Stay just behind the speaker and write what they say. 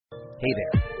Hey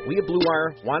there, we at Blue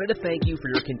Wire wanted to thank you for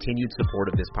your continued support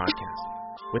of this podcast.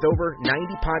 With over 90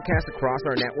 podcasts across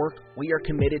our network, we are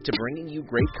committed to bringing you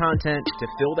great content to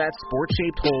fill that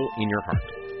sports-shaped hole in your heart.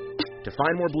 To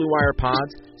find more Blue Wire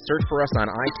pods, search for us on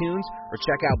iTunes or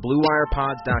check out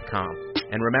BlueWirePods.com.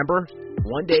 And remember,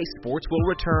 one day sports will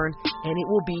return and it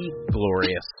will be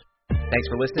glorious. Thanks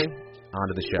for listening. On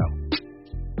to the show.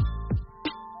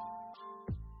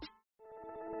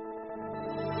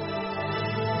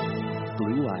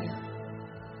 Blue Wire.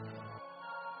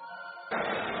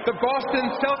 The Boston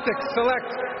Celtics select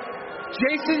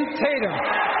Jason Tatum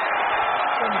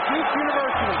from Duke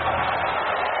University.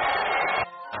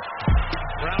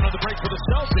 Round on the break for the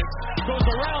Celtics. Goes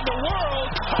around the world.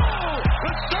 Oh,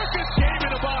 the circus came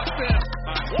into Boston.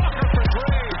 Walker for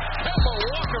three. Kemba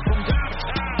Walker from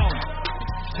downtown.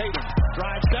 Tatum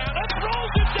drives down and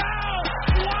throws it down.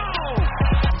 Wow.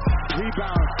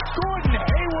 Rebound. Gordon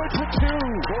Hayward for two.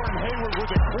 Gordon Hayward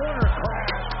with a corner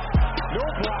crash. No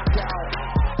block out.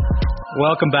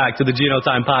 Welcome back to the Geno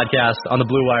Time Podcast on the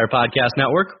Blue Wire Podcast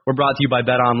Network. We're brought to you by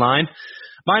Bet Online.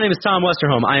 My name is Tom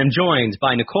Westerholm. I am joined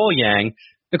by Nicole Yang.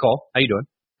 Nicole, how you doing?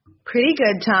 Pretty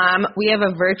good, Tom. We have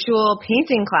a virtual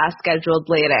painting class scheduled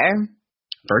later.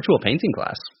 Virtual painting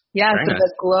class? Yeah, Very so nice.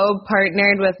 the Globe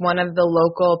partnered with one of the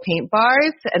local paint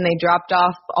bars, and they dropped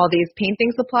off all these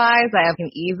painting supplies. I have an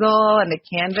easel and a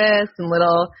canvas and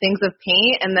little things of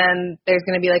paint, and then there's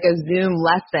going to be like a Zoom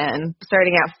lesson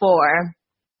starting at 4.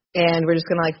 And we're just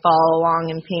going to follow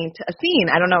along and paint a scene.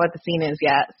 I don't know what the scene is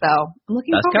yet, so I'm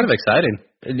looking That's forward. kind of exciting.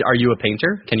 Are you a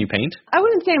painter? Can you paint? I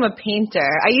wouldn't say I'm a painter.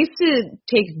 I used to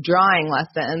take drawing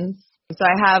lessons, so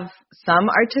I have some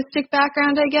artistic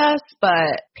background, I guess,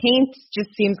 but paint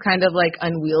just seems kind of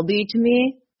unwieldy to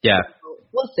me. Yeah,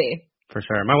 We'll see. for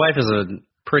sure. My wife is a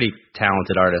pretty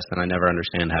talented artist, and I never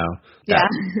understand how that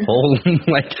Yeah. whole,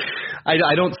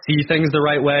 I don't see things the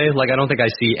right way. I don't think I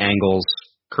see angles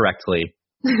correctly.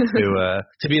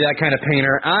 to be that kind of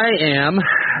painter. I am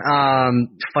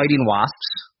fighting wasps.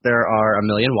 There are a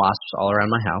million wasps all around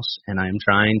my house, and I'm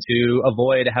trying to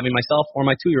avoid having myself or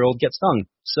my 2-year-old get stung.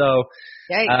 So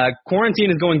quarantine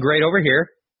is going great over here.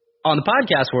 On the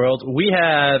podcast world, we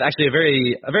have actually a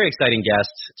very exciting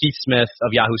guest, Keith Smith of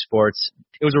Yahoo Sports.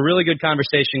 It was a really good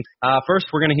conversation. First,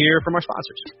 we're going to hear from our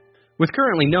sponsors. With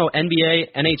currently no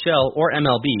NBA, NHL, or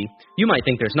MLB, you might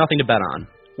think there's nothing to bet on.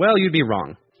 Well, you'd be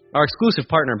wrong. Our exclusive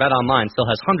partner, BetOnline, still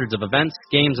has hundreds of events,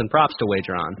 games, and props to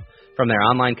wager on. From their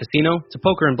online casino to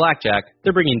poker and blackjack,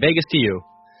 they're bringing Vegas to you.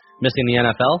 Missing the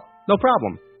NFL? No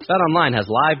problem. BetOnline has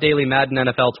live daily Madden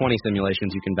NFL 20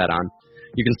 simulations you can bet on.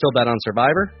 You can still bet on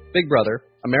Survivor, Big Brother,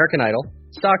 American Idol,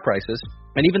 stock prices,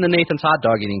 and even the Nathan's Hot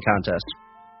Dog Eating Contest.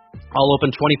 All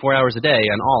open 24 hours a day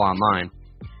and all online.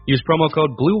 Use promo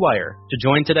code BLUEWIRE to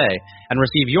join today and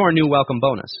receive your new welcome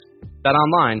bonus.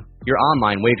 BetOnline, your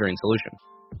online wagering solution.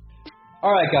 All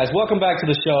right, guys, welcome back to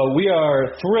the show. We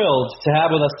are thrilled to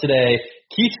have with us today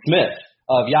Keith Smith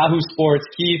of Yahoo Sports.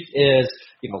 Keith is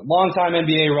longtime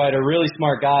NBA writer, really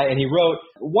smart guy, and he wrote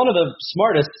one of the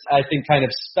smartest, I think, kind of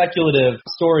speculative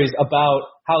stories about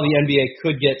how the NBA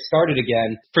could get started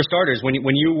again. For starters, when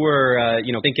you were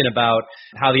thinking about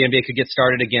how the NBA could get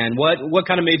started again, what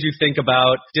kind of made you think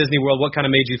about Disney World? What kind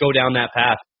of made you go down that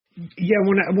path? Yeah,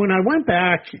 when I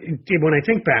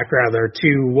think back to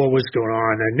what was going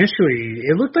on, initially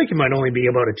it looked like it might only be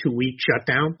about a 2-week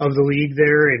shutdown of the league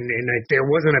there, and there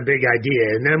wasn't a big idea.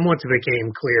 And then once it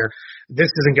became clear, this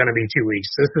isn't going to be 2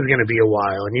 weeks, this is going to be a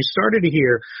while, and you started to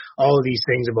hear all of these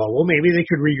things about, well, maybe they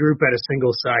could regroup at a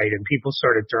single site, and people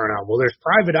started throwing out, well, there's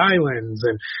private islands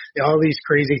and all these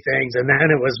crazy things. And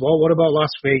then it was, well, what about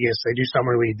Las Vegas? They do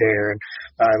summer league there, and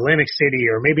Atlantic City,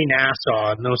 or maybe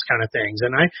Nassau, and those kind of things.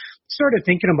 And I started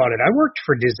thinking about it. I worked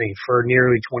for Disney for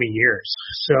nearly 20 years,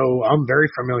 so I'm very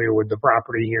familiar with the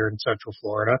property here in Central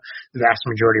Florida. The vast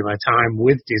majority of my time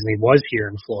with Disney was here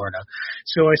in Florida.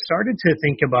 So I started to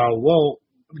think about, well,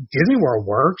 Disney World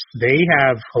works. They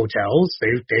have hotels.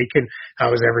 They can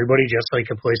house everybody just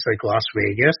like a place like Las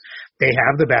Vegas. They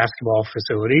have the basketball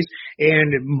facilities.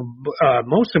 And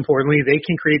most importantly, they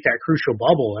can create that crucial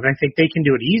bubble. And I think they can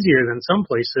do it easier than some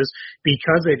places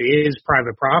because it is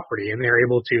private property, and they're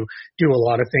able to do a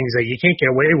lot of things that you can't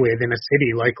get away with in a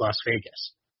city like Las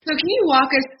Vegas. So can you walk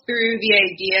us through the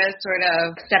idea sort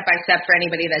of step by step for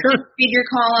anybody that Sure. didn't read your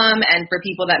column and for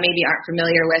people that maybe aren't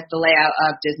familiar with the layout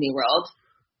of Disney World?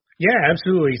 Yeah,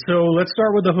 absolutely. So let's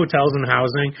start with the hotels and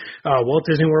housing. Walt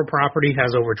Disney World property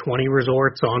has over 20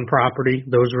 resorts on property.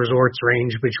 Those resorts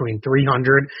range between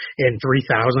 300 and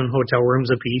 3,000 hotel rooms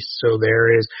apiece. So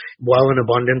there is well an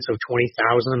abundance of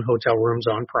 20,000 hotel rooms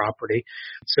on property.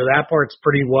 So that part's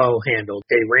pretty well handled.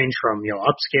 They range from,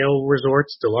 upscale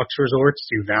resorts, deluxe resorts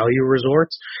to value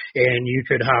resorts. And you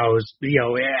could house,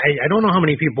 I don't know how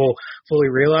many people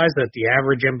fully realize that the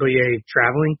average NBA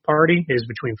traveling party is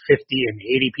between 50 and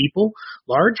 80 people.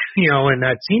 Large, and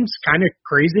that seems kind of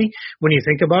crazy when you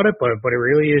think about it, but it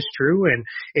really is true. And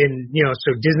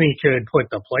so Disney could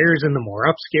put the players in the more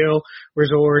upscale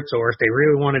resorts, or if they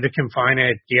really wanted to confine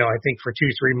it, I think for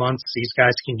 2-3 months, these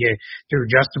guys can get through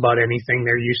just about anything.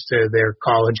 They're used to their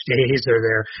college days or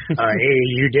their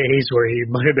AAU days where you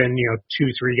might have been,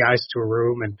 2-3 guys to a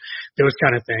room and those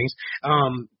kind of things.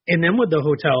 And then with the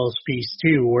hotels piece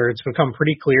too, where it's become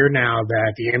pretty clear now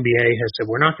that the NBA has said,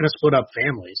 we're not going to split up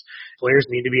families. Players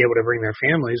need to be able to bring their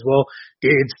families. Well,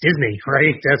 it's Disney,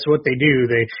 right? That's what they do.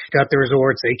 They got the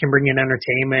resorts. They can bring in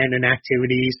entertainment and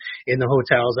activities in the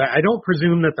hotels. I don't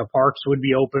presume that the parks would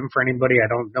be open for anybody. I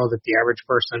don't know that the average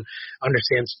person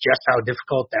understands just how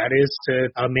difficult that is to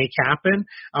make happen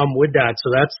with that. So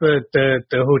that's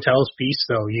the hotels piece,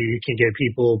 though. You can get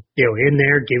people, in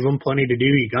there, give them plenty to do.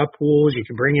 You got pools. You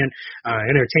can bring in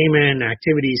entertainment,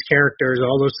 activities, characters,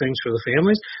 all those things for the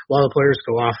families while the players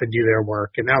go off and do their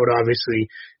work. And that would obviously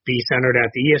be centered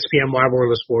at the ESPN Wide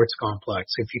World of Sports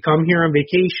Complex. If you come here on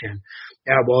vacation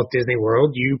at Walt Disney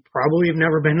World, you probably have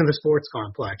never been to the sports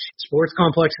complex. Sports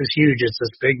complex is huge. It's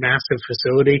this big, massive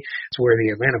facility. It's where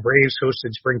the Atlanta Braves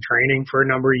hosted spring training for a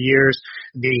number of years.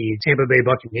 The Tampa Bay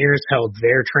Buccaneers held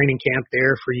their training camp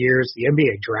there for years. The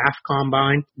NBA Draft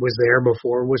Combine was there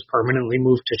before it was permanently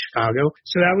moved to Chicago.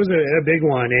 So that was a big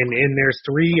one. And there's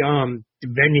 3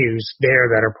 venues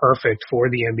there that are perfect for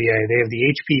the NBA. They have the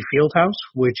HP Fieldhouse,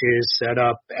 which is set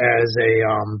up as a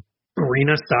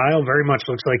arena style, very much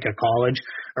looks like a college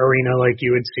arena like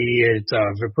you would see. It's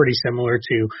pretty similar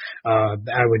to,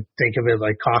 I would think of it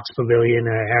like Cox Pavilion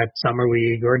at Summer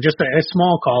League, or just a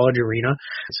small college arena.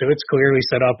 So it's clearly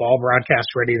set up, all broadcast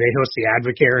ready. They host the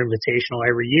Advocare Invitational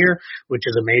every year, which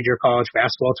is a major college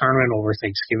basketball tournament over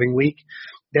Thanksgiving week.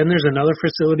 Then there's another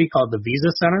facility called the Visa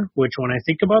Center, which when I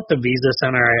think about the Visa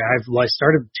Center, I've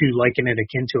started to liken it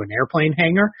akin to an airplane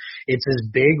hangar. It's this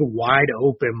big, wide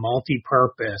open,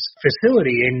 multi-purpose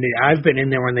facility, and I've been in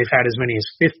there when they've had as many as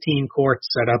 15 courts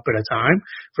set up at a time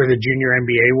for the Junior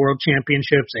NBA World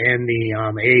Championships and the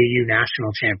AAU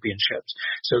National Championships.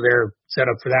 So they're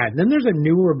set up for that. And then there's a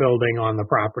newer building on the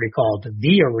property called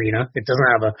The Arena. It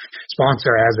doesn't have a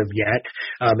sponsor as of yet.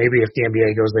 Maybe if the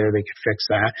NBA goes there, they could fix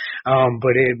that.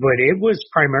 But it was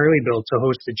primarily built to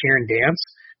host the cheer and dance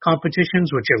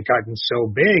competitions, which have gotten so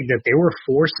big that they were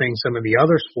forcing some of the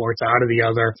other sports out of the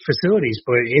other facilities.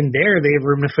 But in there, they have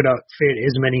room to fit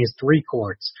as many as 3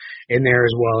 courts in there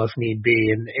as well, if need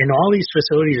be. And all these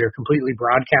facilities are completely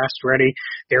broadcast ready.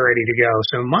 They're ready to go.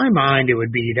 So in my mind, it would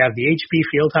be you'd have the HP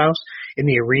Fieldhouse in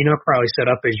the arena probably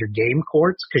set up as your game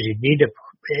courts, because you'd need to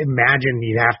imagine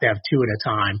you'd have to have 2 at a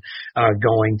time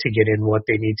going to get in what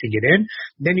they need to get in.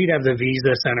 Then you'd have the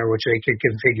Visa Center, which they could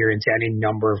configure into any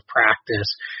number of practice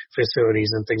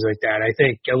facilities and things like that. I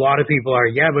think a lot of people are,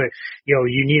 but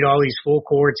you need all these full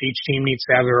courts. Each team needs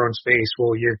to have their own space.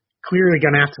 Well, you're clearly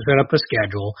going to have to set up a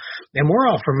schedule. And we're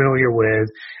all familiar with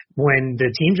when the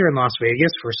teams are in Las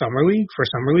Vegas for summer league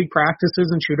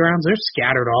practices and shoot-arounds, they're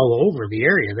scattered all over the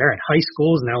area. They're at high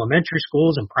schools and elementary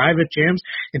schools and private gyms,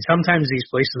 and sometimes these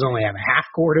places only have a half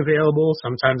court available.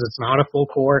 Sometimes it's not a full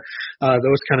court,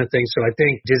 those kind of things. So I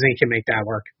think Disney can make that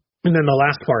work. And then the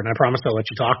last part, and I promise I'll let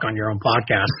you talk on your own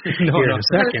podcast in a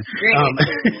second.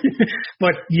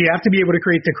 But you have to be able to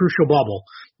create the crucial bubble,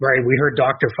 right? We heard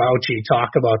Dr. Fauci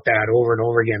talk about that over and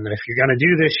over again, that if you're going to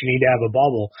do this, you need to have a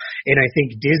bubble. And I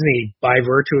think Disney, by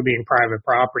virtue of being private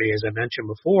property, as I mentioned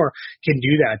before, can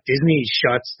do that. Disney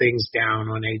shuts things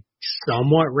down on a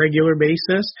somewhat regular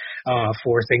basis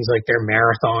for things like their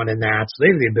marathon and that. So they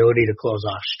have the ability to close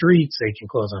off streets. They can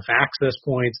close off access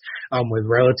points with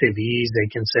relative ease. They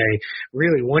can say,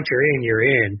 really, once you're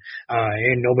in,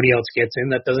 and nobody else gets in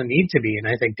that doesn't need to be. And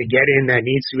I think to get in that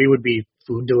needs to be would be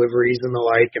food deliveries and the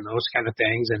like and those kind of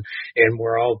things. And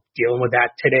we're all dealing with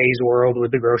that today's world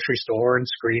with the grocery store and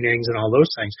screenings and all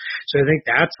those things. So I think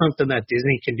that's something that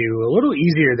Disney can do a little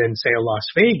easier than, say, a Las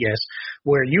Vegas,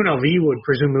 where UNLV would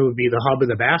presumably be the hub of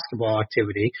the basketball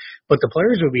activity, but the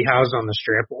players would be housed on the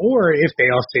Strip, or if they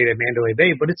all stayed at Mandalay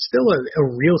Bay, but it's still a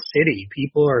real city.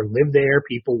 People live there,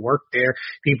 people work there,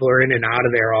 people are in and out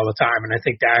of there all the time. And I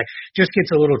think that just gets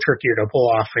a little trickier to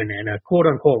pull off in a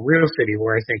quote-unquote real city,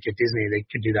 where I think at Disney they they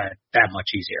could do that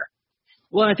much easier.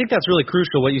 Well, I think that's really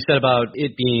crucial, what you said about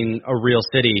it being a real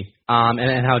city,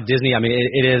 and how Disney, I mean,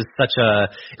 it is such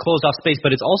a closed-off space,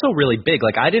 but it's also really big.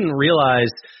 Like, I didn't realize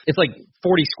it's like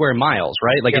 40 square miles,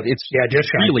 right? Like, it's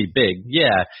just really big.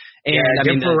 Yeah. And I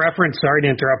mean, for reference, sorry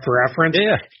to interrupt for reference.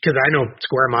 Yeah. Because I know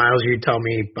square miles, you'd tell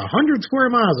me 100 square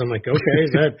miles. I'm like, okay,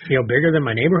 is that, bigger than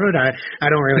my neighborhood? I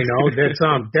don't really know. That's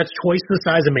twice the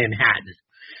size of Manhattan.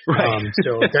 Right.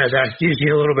 So that gives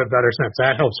you a little bit better sense.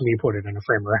 That helps me put it in a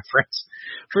frame of reference.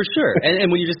 For sure. And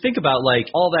when you just think about,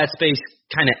 like, all that space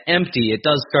kind of empty, it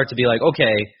does start to be like,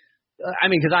 okay,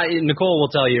 I mean, because Nicole will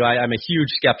tell you I'm a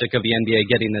huge skeptic of the NBA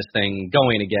getting this thing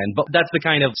going again. But that's the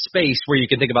kind of space where you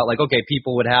can think about, like, okay,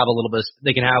 people would have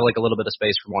they can have, like, a little bit of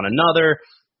space for one another,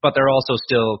 but they're also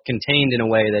still contained in a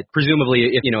way that presumably,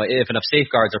 if enough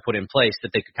safeguards are put in place, that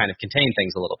they could kind of contain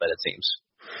things a little bit, it seems.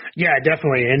 Yeah,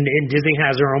 definitely. And Disney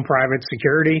has their own private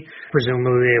security.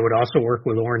 Presumably, they would also work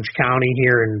with Orange County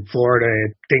here in Florida.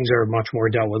 Things are much more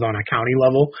dealt with on a county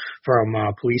level from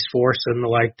police force and the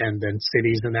like than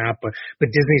cities and that. But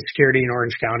Disney security in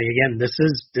Orange County, again, this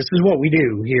is what we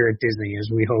do here at Disney, is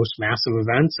we host massive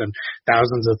events and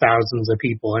thousands of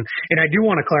people. And I do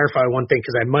want to clarify one thing,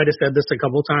 because I might have said this a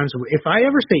couple of times. If I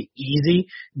ever say easy,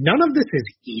 none of this is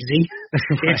easy.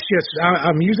 It's just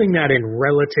I'm using that in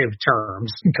relative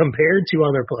terms compared to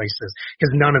other places,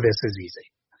 because none of this is easy.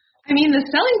 I mean, the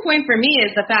selling point for me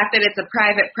is the fact that it's a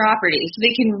private property, so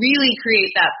they can really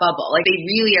create that bubble. Like, they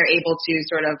really are able to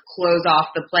sort of close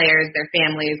off the players, their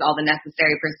families, all the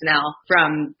necessary personnel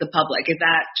from the public. Is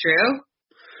that true?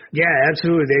 Yeah,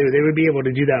 absolutely. They would be able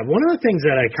to do that. One of the things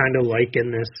that I kind of like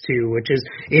in this too, which is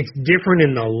it's different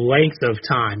in the length of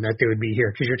time that they would be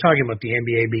here, because you're talking about the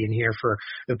NBA being here for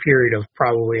a period of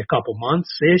probably a couple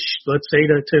months-ish, let's say,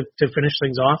 to finish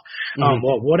things off.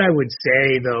 Mm-hmm. What I would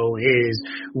say though is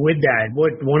with that,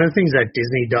 one of the things that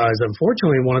Disney does,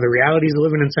 unfortunately, one of the realities of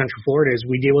living in Central Florida is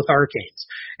we deal with hurricanes,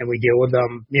 and we deal with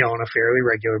them, on a fairly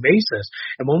regular basis.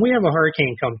 And when we have a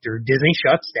hurricane come through, Disney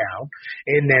shuts down,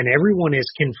 and then everyone is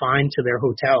confined to their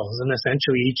hotels, and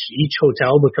essentially each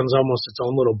hotel becomes almost its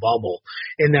own little bubble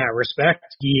in that respect.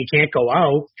 You can't go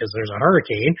out because there's a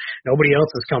hurricane. Nobody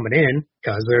else is coming in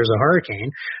because there's a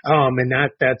hurricane. And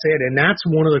that's it. And that's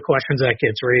one of the questions that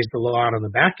gets raised a lot on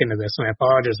the back end of this. And I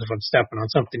apologize if I'm stepping on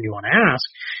something you want to ask.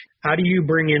 How do you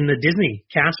bring in the Disney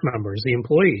cast members, the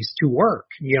employees, to work?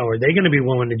 Are they going to be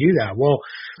willing to do that? Well,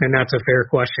 and that's a fair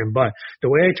question. But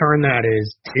the way I turn that is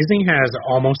Disney has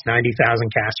almost 90,000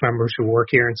 cast members who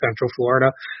work here in Central Florida,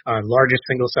 largest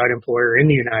single-site employer in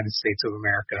the United States of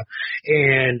America.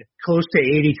 And close to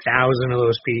 80,000 of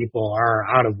those people are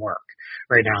out of work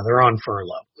right now. They're on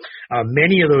furlough.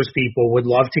 Many of those people would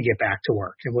love to get back to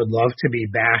work and would love to be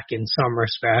back in some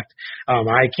respect.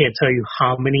 I can't tell you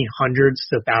how many hundreds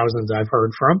to thousands I've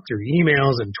heard from through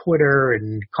emails and Twitter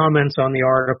and comments on the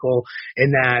article,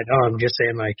 and that just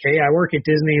saying like, hey, I work at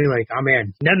Disney, like, I'm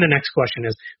in. And then the next question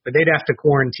is, but they'd have to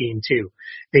quarantine too.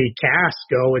 The cast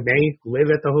go and they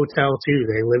live at the hotel too.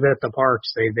 They live at the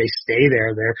parks. They stay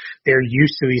there. They're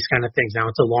used to these kind of things. Now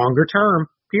it's a longer term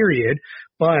period,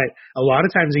 but a lot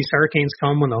of times these hurricanes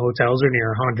come when the hotels are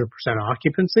near 100%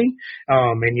 occupancy,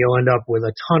 and you'll end up with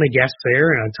a ton of guests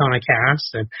there and a ton of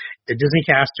cast. And the Disney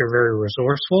cast are very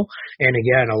resourceful, and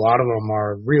again, a lot of them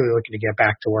are really looking to get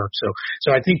back to work.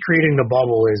 So I think creating the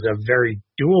bubble is a very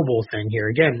doable thing here.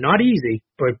 Again, not easy,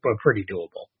 but pretty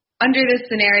doable. Under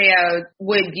this scenario,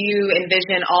 would you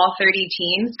envision all 30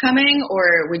 teams coming,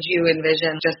 or would you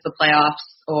envision just the playoffs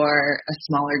or a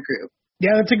smaller group?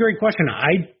 Yeah, that's a great question.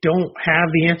 I don't have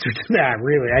the answer to that,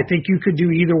 really. I think you could do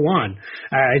either one.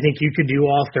 I think you could do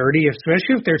all 30,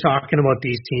 especially if they're talking about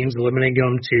these teams limiting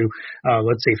them to,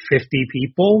 let's say, 50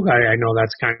 people. I know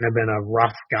that's kind of been a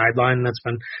rough guideline that's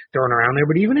been thrown around there.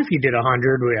 But even if you did 100,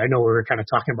 I know we were kind of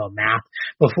talking about math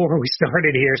before we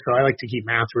started here, so I like to keep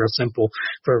math real simple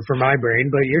for my brain.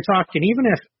 But you're talking, even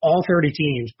if all 30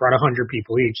 teams brought 100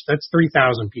 people each, that's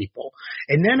 3,000 people.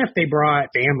 And then if they brought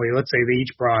family, let's say they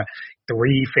each brought 3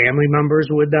 family members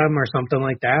with them or something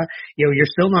like that,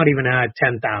 you're still not even at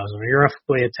 10,000. You're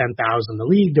roughly at 10,000. The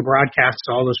league, the broadcast,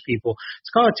 all those people,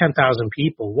 let's call it 10,000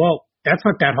 people. Well, that's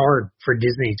not that hard for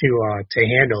Disney to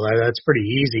handle. That's pretty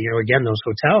easy. Again, those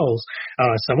hotels,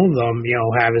 some of them,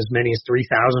 have as many as 3,000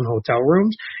 hotel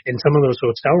rooms, and some of those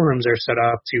hotel rooms are set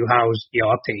up to house,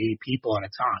 up to 8 people at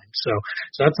a time. So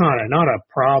that's not a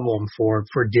problem for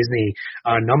Disney,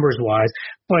 numbers wise.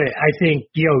 But I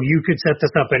think, you could set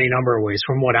this up any number of ways.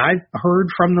 From what I've heard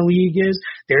from the league is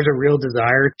there's a real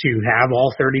desire to have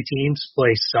all 30 teams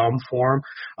play some form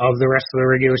of the rest of the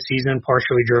regular season,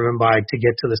 partially driven by to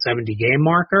get to the 70-game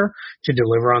marker to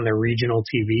deliver on their regional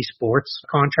TV sports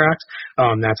contracts.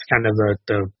 That's kind of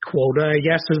the quota, I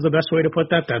guess, is the best way to put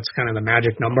that. That's kind of the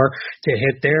magic number to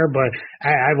hit there. But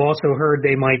I've also heard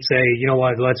they might say, you know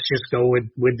what, let's just go with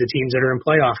the teams that are in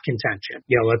playoff contention.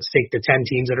 Let's take the 10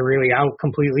 teams that are really out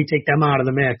completely, take them out of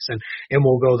the mix, and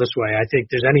we'll go this way. I think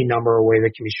there's any number of ways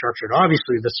that can be structured.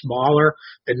 Obviously, the smaller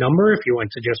the number, if you went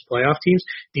to just playoff teams,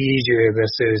 the easier this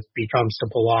becomes to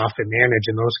pull off and manage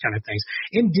and those kind of things.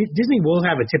 And Disney will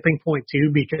have a tipping point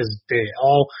too, because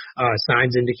all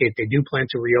signs indicate they do plan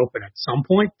to reopen at some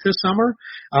point this summer.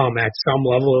 At some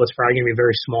level, it's probably going to be a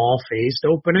very small phased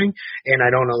opening, and I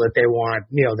don't know that they want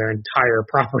their entire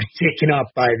property taken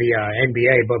up by the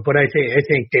NBA, but I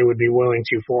think they would be willing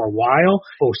to, for a while,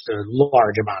 host a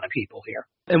large amount of people here.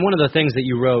 And one of the things that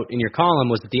you wrote in your column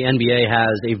was that the NBA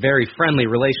has a very friendly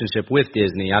relationship with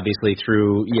Disney, obviously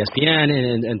through ESPN,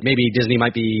 and maybe Disney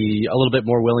might be a little bit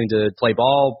more willing to play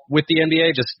ball with the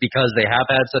NBA just because they have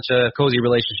had such a cozy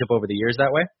relationship over the years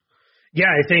that way? Yeah,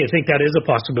 I think that is a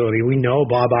possibility. We know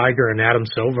Bob Iger and Adam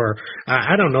Silver.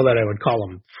 I don't know that I would call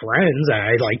them friends.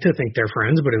 I like to think they're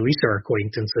friends, but at least they're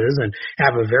acquaintances and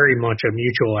have a very much a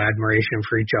mutual admiration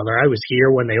for each other. I was here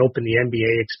when they opened the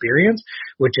NBA Experience,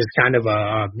 which is kind of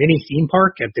a mini theme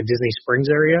park at the Disney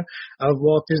Springs area of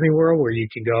Walt Disney World, where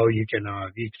you can go, you can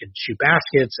shoot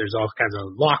baskets. There's all kinds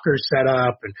of lockers set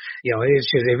up, and it's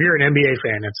just, if you're an NBA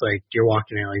fan, it's like you're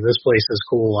walking in like, this place is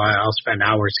cool. I'll spend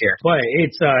hours here. But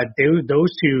it's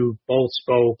those two both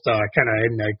spoke kind of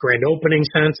in the grand opening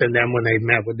sense, and then when they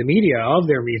met with the media, of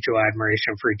their mutual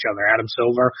admiration for each other. Adam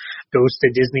Silver goes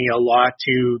to Disney a lot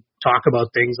to talk about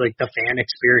things like the fan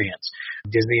experience.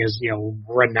 Disney is,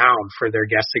 renowned for their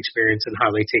guest experience and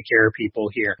how they take care of people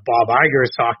here. Bob Iger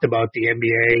has talked about the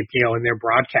NBA, and their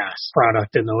broadcast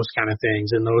product and those kind of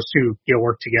things. And those two,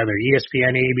 work together.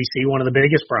 ESPN, ABC, one of the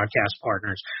biggest broadcast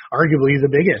partners, arguably the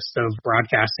biggest of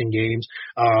broadcasting games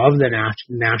of the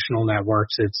national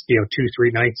networks. It's,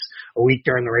 2-3 nights a week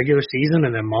during the regular season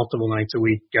and then multiple nights a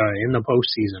week in the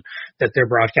postseason that they're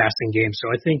broadcasting games.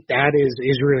 So I think that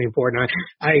is really important.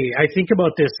 I think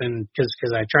about this, and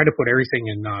because I try to put everything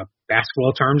in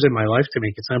basketball terms in my life to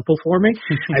make it simple for me.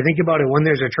 I think about it when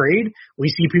there's a trade,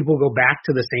 we see people go back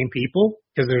to the same people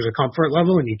because there's a comfort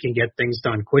level and you can get things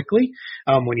done quickly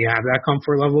when you have that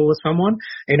comfort level with someone.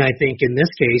 And I think in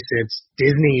this case, it's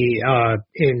Disney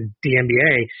and the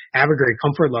NBA have a great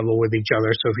comfort level with each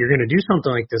other. So if you're going to do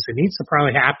something like this, it needs to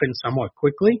probably happen somewhat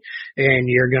quickly, and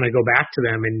you're going to go back to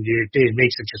them, and it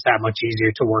makes it just that much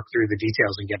easier to work through the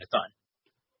details and get it done.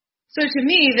 So to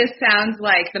me, this sounds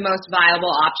like the most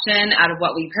viable option out of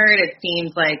what we've heard. It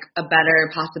seems like a better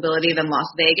possibility than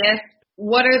Las Vegas.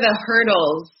 What are the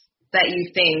hurdles that you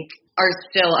think are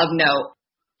still of note?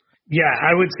 Yeah,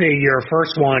 I would say your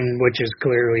first one, which is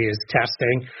clearly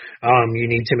testing. You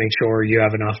need to make sure you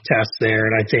have enough tests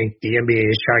there. And I think the NBA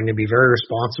is trying to be very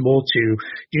responsible to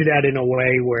do that in a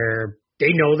way where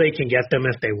they know they can get them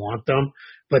if they want them,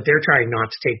 but they're trying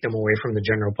not to take them away from the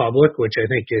general public, which I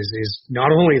think is not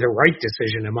only the right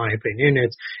decision, in my opinion,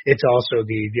 it's also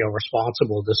the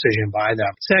responsible decision by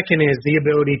them. Second is the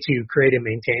ability to create and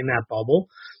maintain that bubble.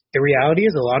 The reality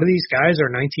is a lot of these guys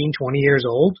are 19, 20 years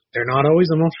old. They're not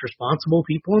always the most responsible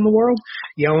people in the world.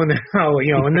 And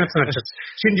that's not just,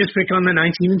 shouldn't just pick on the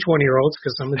 19 and 20-year-olds,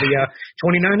 because some of the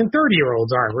 29 and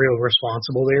 30-year-olds aren't real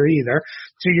responsible there either.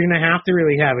 So you're going to have to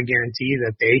really have a guarantee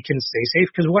that they can stay safe,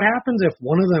 because what happens if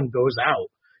one of them goes out?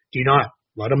 Do you not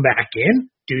let them back in?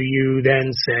 Do you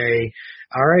then say,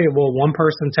 all right, well, one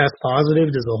person tests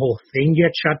positive, does the whole thing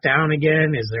get shut down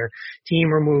again? Is their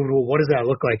team removed? Well, what does that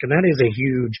look like? And that is a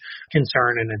huge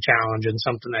concern and a challenge, and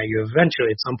something that you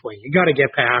eventually at some point you got to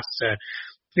get past to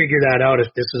figure that out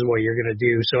if this is what you're going to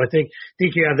do. So I think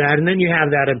you have that. And then you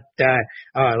have that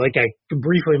like I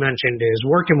briefly mentioned, is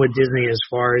working with Disney as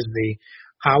far as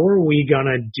how are we going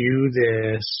to do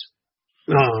this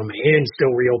and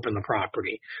still reopen the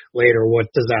property later? What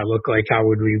does that look like? How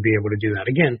would we be able to do that?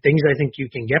 Again, things I think you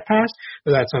can get past,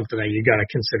 but that's something that you got to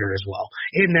consider as well.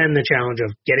 And then the challenge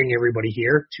of getting everybody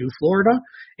here to Florida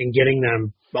and getting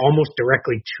them almost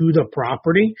directly to the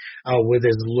property with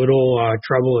as little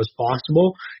trouble as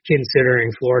possible,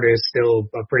 considering Florida is still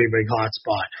a pretty big hot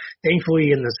spot.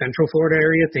 Thankfully, in the Central Florida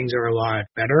area, things are a lot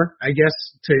better, I guess,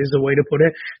 is the way to put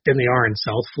it, than they are in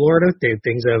South Florida.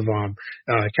 Things have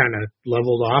kind of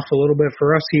leveled off a little bit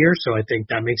for us here, so I think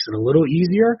that makes it a little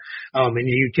easier. And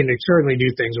you can certainly do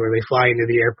things where they fly into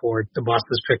the airport, the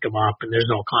buses pick them up, and there's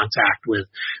no contact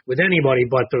with anybody,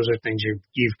 but those are things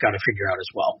you've got to figure out as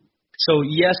well. So,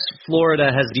 yes, Florida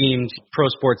has deemed pro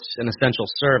sports an essential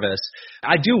service.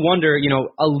 I do wonder,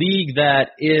 a league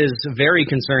that is very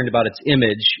concerned about its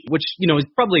image, which, is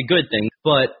probably a good thing,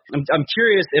 but I'm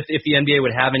curious if the NBA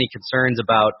would have any concerns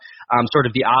about sort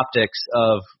of the optics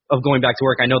of going back to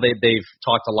work. I know they've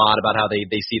talked a lot about how they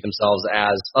see themselves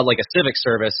as like a civic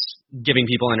service, giving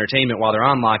people entertainment while they're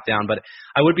on lockdown, but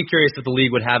I would be curious if the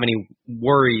league would have any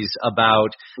worries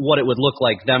about what it would look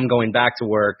like them going back to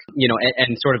work,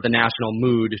 and sort of the national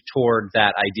mood toward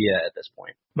that idea at this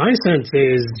point. My sense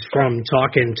is, from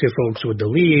talking to folks with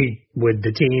the league, with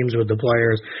the teams, with the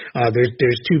players,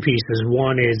 there's two pieces.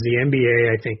 One is the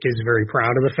NBA, I think, is very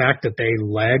proud of the fact that they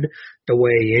led the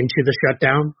way into the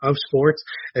shutdown of sports.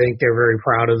 I think they're very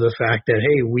proud of the fact that,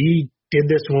 hey, we did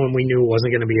this when we knew it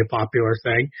wasn't going to be a popular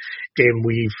thing, and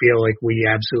we feel like we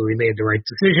absolutely made the right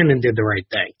decision and did the right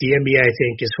thing. The NBA, I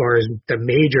think, as far as the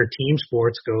major team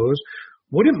sports goes,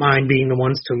 wouldn't mind being the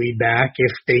ones to lead back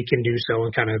if they can do so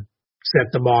and kind of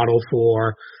set the model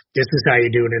for this is how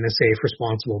you do it in a safe,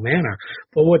 responsible manner.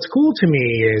 But what's cool to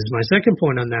me is, my second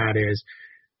point on that is,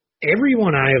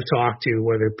 everyone I have talked to,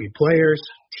 whether it be players,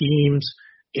 teams,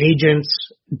 agents,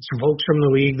 folks from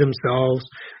the league themselves,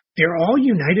 they're all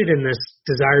united in this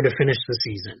desire to finish the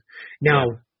season. Now,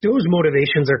 those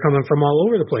motivations are coming from all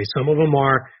over the place. Some of them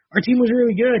are, our team was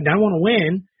really good, and I want to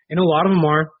win. And a lot of them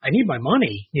are, I need my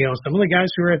money. Some of the guys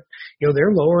who are at,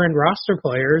 they're lower end roster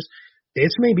players,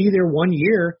 this may be their 1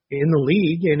 year in the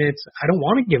league, and I don't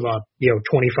want to give up,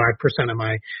 25% of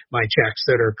my checks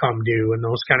that are come due and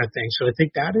those kind of things. So I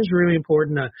think that is really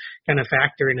important to kind of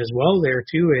factor in as well there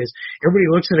too, is everybody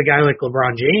looks at a guy like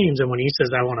LeBron James, and when he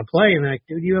says, I want to play, and they're like,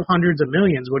 dude, you have hundreds of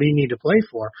millions. What do you need to play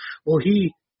for? Well,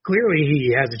 clearly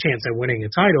he has a chance at winning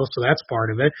a title, so that's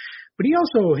part of it. But he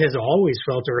also has always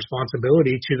felt a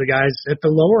responsibility to the guys at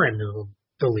the lower end of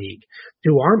the league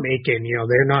who aren't making,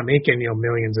 they're not making,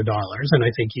 millions of dollars. And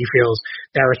I think he feels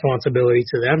that responsibility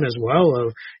to them as well of,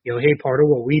 hey, part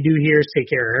of what we do here is take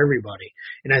care of everybody.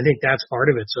 And I think that's part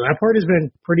of it. So that part has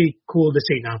been pretty cool to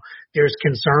see. Now, there's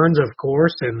concerns, of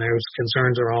course, and those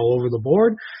concerns are all over the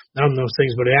board on those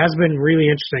things, but it has been really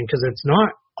interesting because it's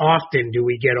not often do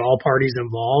we get all parties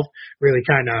involved really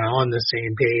kind of on the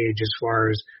same page as far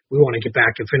as we want to get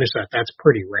back and finish that. That's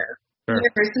pretty rare. In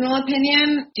your personal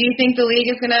opinion, do you think the league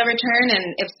is going to return,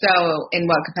 and if so, in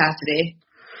what capacity?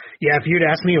 Yeah, if you'd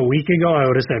asked me a week ago, I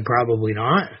would have said probably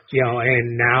not. And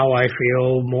now I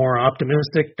feel more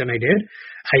optimistic than I did.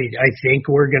 I think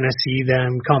we're going to see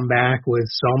them come back with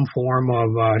some form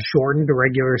of shortened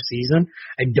regular season.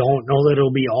 I don't know that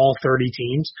it'll be all 30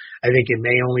 teams. I think it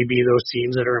may only be those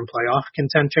teams that are in playoff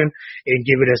contention, and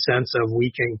give it a sense of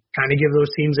we can kind of give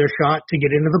those teams their shot to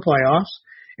get into the playoffs.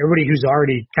 Everybody who's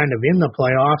already kind of in the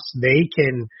playoffs, they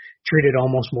can treat it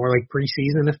almost more like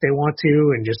preseason if they want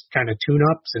to, and just kind of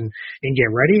tune-ups and get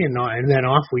ready, and then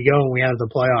off we go, and we have the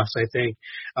playoffs. I think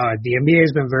the NBA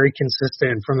has been very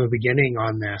consistent from the beginning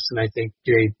on this, and I think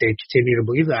they continue to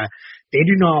believe that. They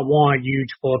do not want you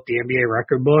to pull up the NBA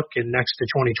record book, and next to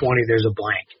 2020 there's a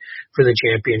blank for the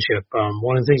championship.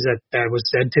 One of the things that was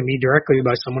said to me directly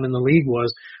by someone in the league was,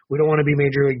 we don't want to be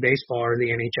Major League Baseball or the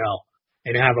NHL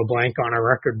and have a blank on our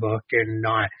record book and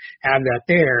not have that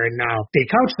there. And now they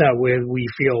couch that with, we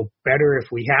feel better if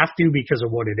we have to because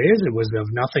of what it is. It was of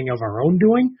nothing of our own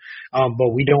doing, but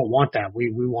we don't want that.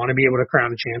 We want to be able to crown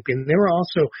a champion. They were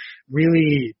also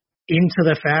really into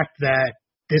the fact that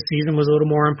this season was a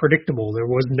little more unpredictable. There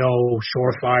was no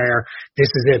surefire, this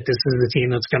is it, this is the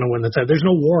team that's going to win the title. There's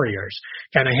no Warriors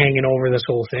kind of hanging over this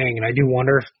whole thing. And I do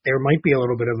wonder if there might be a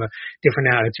little bit of a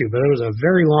different attitude. But it was a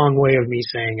very long way of me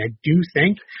saying I do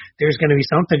think there's going to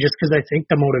be something, just because I think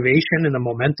the motivation and the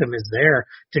momentum is there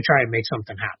to try and make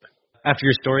something happen. After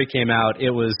your story came out,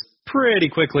 it was pretty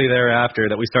quickly thereafter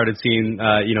that we started seeing,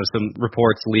 some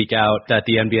reports leak out that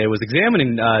the NBA was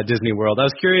examining Disney World. I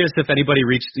was curious if anybody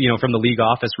from the league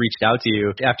office reached out to you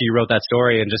after you wrote that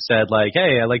story and just said, like,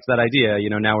 hey, I liked that idea.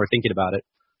 Now we're thinking about it.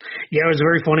 Yeah, it was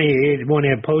very funny. When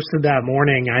it posted that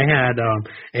morning, I had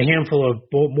a handful of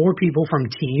more people from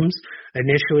teams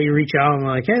initially reach out and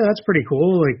like, hey, that's pretty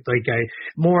cool. Like I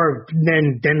more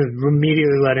then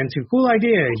immediately led into cool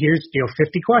idea. Here's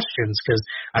 50 questions because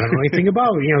I don't know anything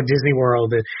about Disney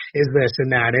World is this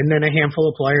and that, and then a handful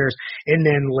of players, and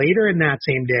then later in that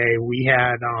same day we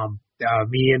had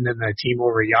me and then the team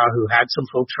over at Yahoo had some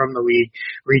folks from the league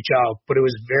reach out, but it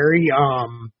was very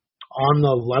on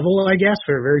the level, I guess,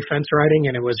 for very fence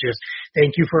riding, and it was just,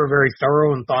 thank you for a very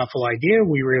thorough and thoughtful idea.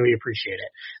 We really appreciate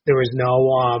it. There was no,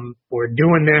 we're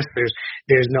doing this.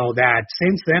 There's no that.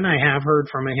 Since then, I have heard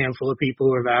from a handful of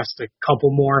people who have asked a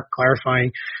couple more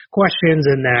clarifying questions,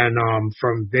 and then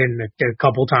from then a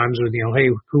couple times with,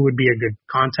 hey, who would be a good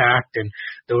contact and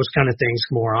those kind of things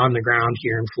more on the ground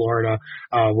here in Florida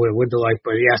with the life.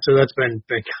 But yeah, so that's been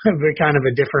kind of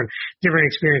a different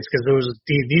experience because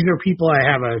these are people I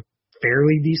have a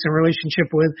fairly decent relationship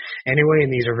with anyway,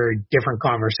 and these are very different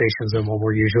conversations than what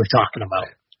we're usually talking about.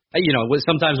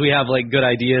 Sometimes we have like good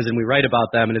ideas and we write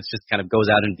about them and it just kind of goes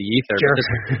out into the ether. Sure.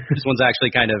 But this one's actually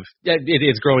kind of,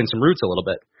 it's growing some roots a little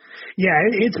bit. Yeah,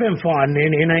 it's been fun.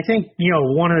 And I think,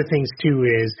 one of the things too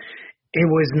is it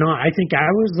was not, I think I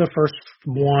was the first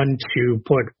one to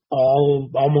put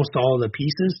almost all of the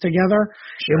pieces together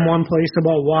in one place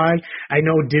about why. I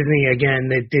know Disney,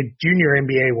 again, the Junior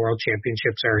NBA World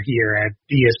Championships are here at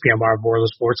ESPN Barber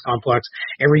Sports Complex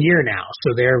every year now,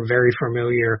 so they're very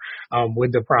familiar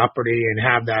with the property and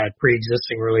have that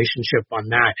pre-existing relationship on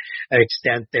that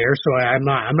extent there. So I'm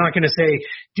not going to say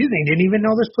Disney didn't even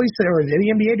know this place, or the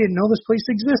NBA didn't know this place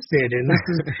existed, and this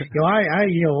is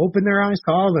I opened their eyes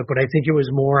to all of it, but I think it was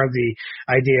more of the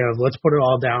idea of let's put it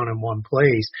all down in one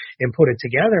place and put it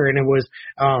together. And it was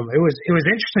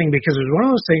interesting because it was one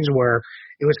of those things where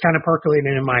it was kind of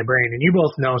percolating in my brain. And you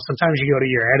both know sometimes you go to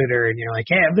your editor and you're like,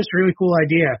 hey, I have this really cool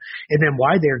idea. And then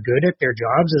why they're good at their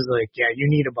jobs is like, yeah, you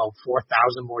need about 4,000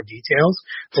 more details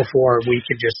before we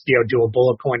could just, do a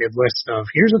bullet pointed list of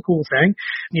here's a cool thing.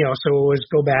 So it was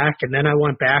go back. And then I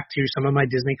went back to some of my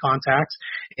Disney contacts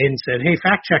and said, hey,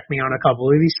 fact check me on a couple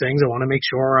of these things. I want to make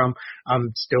sure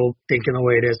I'm still thinking the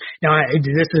way it is. Now,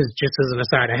 this is just as an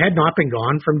aside. I had not been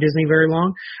gone from Disney very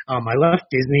long. I left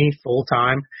Disney full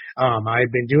time.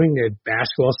 I'd been doing the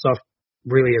basketball stuff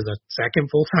really as a second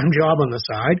full-time job on the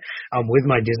side with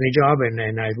my Disney job,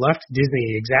 and I left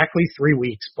Disney exactly 3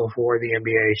 weeks before the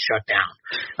NBA shut down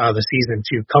the season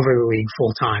to cover the league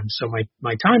full-time. So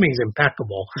my timing's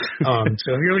impeccable.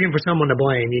 So if you're looking for someone to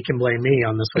blame, you can blame me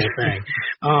on this whole thing.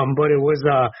 But it was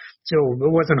so it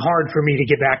wasn't hard for me to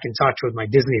get back in touch with my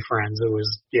Disney friends. It was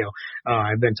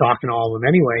I've been talking to all of them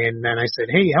anyway, and then I said,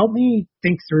 hey, help me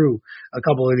think through a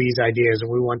couple of these ideas,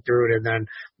 and we went through it, and then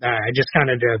I just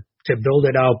kind of to build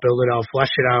it out,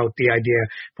 flesh it out, the idea,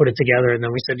 put it together. And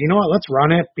then we said, you know what, let's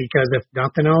run it, because if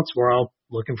nothing else, we're all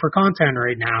looking for content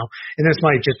right now. And this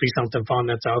might just be something fun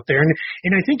that's out there.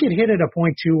 And I think it hit at a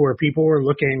point too where people were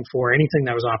looking for anything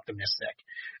that was optimistic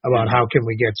about how can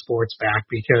we get sports back,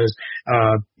 because,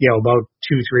 about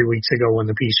 2-3 weeks ago when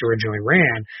the piece originally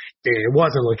ran, it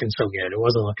wasn't looking so good. It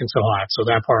wasn't looking so hot. So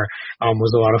that part,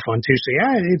 was a lot of fun too. So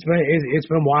yeah, it's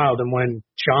been wild. And when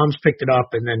Shams picked it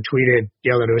up and then tweeted,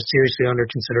 that it was seriously under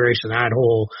consideration, that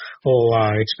whole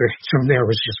experience from there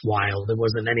was just wild. It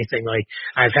wasn't anything like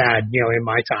I've had, in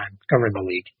my time covering the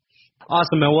league.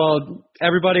 Awesome, man. Well,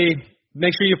 everybody,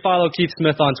 make sure you follow Keith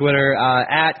Smith on Twitter,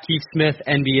 at Keith Smith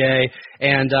NBA.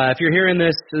 And if you're hearing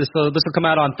this will come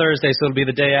out on Thursday, so it'll be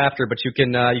the day after. But you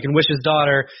can wish his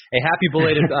daughter a happy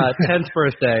belated 10th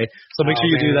birthday. So make sure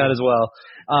you do that as well.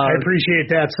 I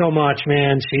appreciate that so much,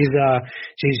 man. She's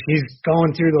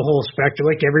going through the whole spectrum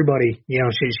like everybody. She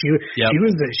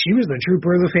was the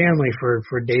trooper of the family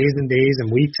for days and days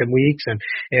and weeks, and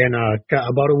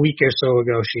about a week or so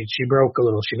ago she broke a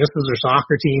little. She misses her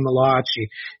soccer team a lot.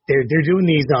 They're doing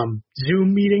these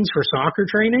Zoom meetings for soccer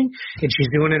training, and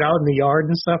she's doing it out in the yard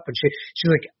and stuff. But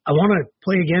she's like, I want to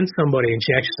play against somebody, and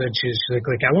she actually said she's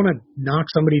like I want to knock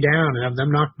somebody down and have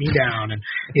them knock me down, and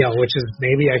which is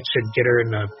maybe I should get her in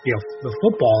the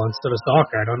football instead of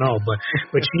soccer. I don't know, but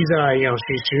she's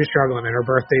she was struggling, and her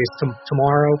birthday's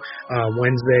tomorrow.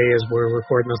 Wednesday is we're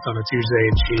recording this on a Tuesday,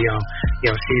 and she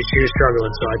was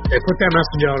struggling. So I put that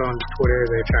message out on Twitter.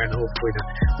 They're trying to hopefully to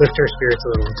lift her spirits a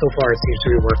little, and so far it seems to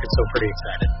be working. So pretty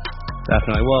excited.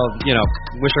 Definitely. Well,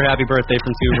 wish her happy birthday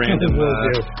from two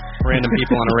random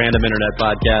people on a random internet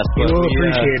podcast. We'll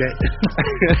appreciate it.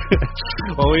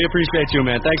 Well, we appreciate you,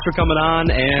 man. Thanks for coming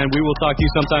on, and we will talk to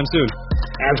you sometime soon.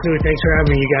 Absolutely. Thanks for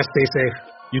having me. You guys stay safe.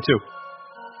 You too.